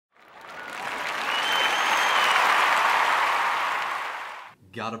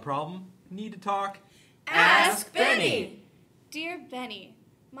Got a problem? Need to talk? Ask Benie! Dear Benie,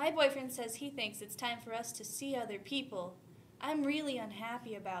 my boyfriend says he thinks it's time for us to see other people. I'm really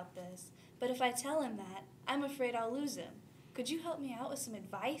unhappy about this, but if I tell him that, I'm afraid I'll lose him. Could you help me out with some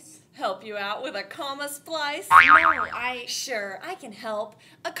advice? Help you out with a comma splice? No, Sure, I can help.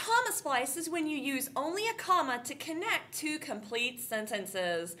 A comma splice is when you use only a comma to connect two complete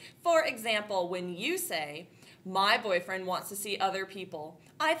sentences. For example, when you say, my boyfriend wants to see other people.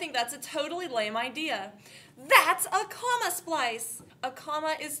 I think that's a totally lame idea. That's a comma splice. A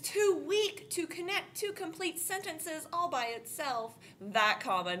comma is too weak to connect two complete sentences all by itself. That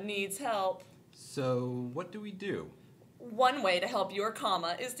comma needs help. So, what do we do? One way to help your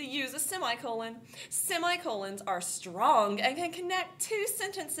comma is to use a semicolon. Semicolons are strong and can connect two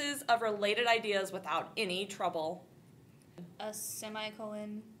sentences of related ideas without any trouble. a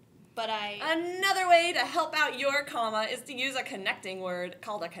semicolon, but Another way to help out your comma is to use a connecting word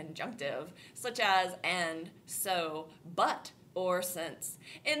called a conjunctive, such as and, so, but, or since.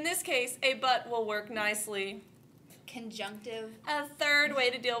 In this case, a but will work nicely. Conjunctive. A third way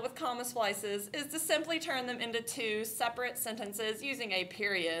to deal with comma splices is to simply turn them into two separate sentences using a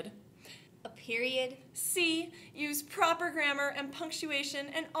period. A period. C. Use proper grammar and punctuation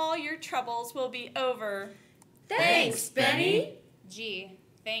and all your troubles will be over. Thanks, Benie. G.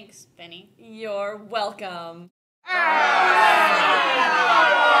 Thanks, Benie. You're welcome. Ah!